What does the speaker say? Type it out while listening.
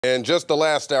In just the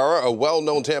last hour, a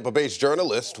well-known Tampa-based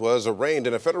journalist was arraigned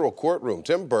in a federal courtroom.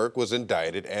 Tim Burke was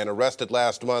indicted and arrested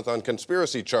last month on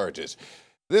conspiracy charges.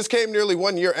 This came nearly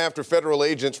 1 year after federal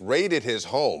agents raided his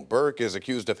home. Burke is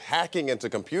accused of hacking into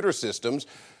computer systems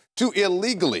to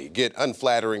illegally get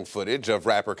unflattering footage of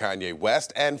rapper Kanye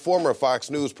West and former Fox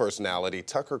News personality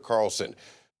Tucker Carlson.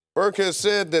 Burke has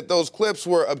said that those clips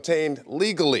were obtained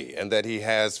legally and that he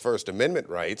has First Amendment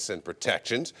rights and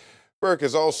protections. Burke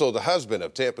is also the husband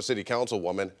of Tampa City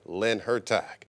Councilwoman Lynn Hertog.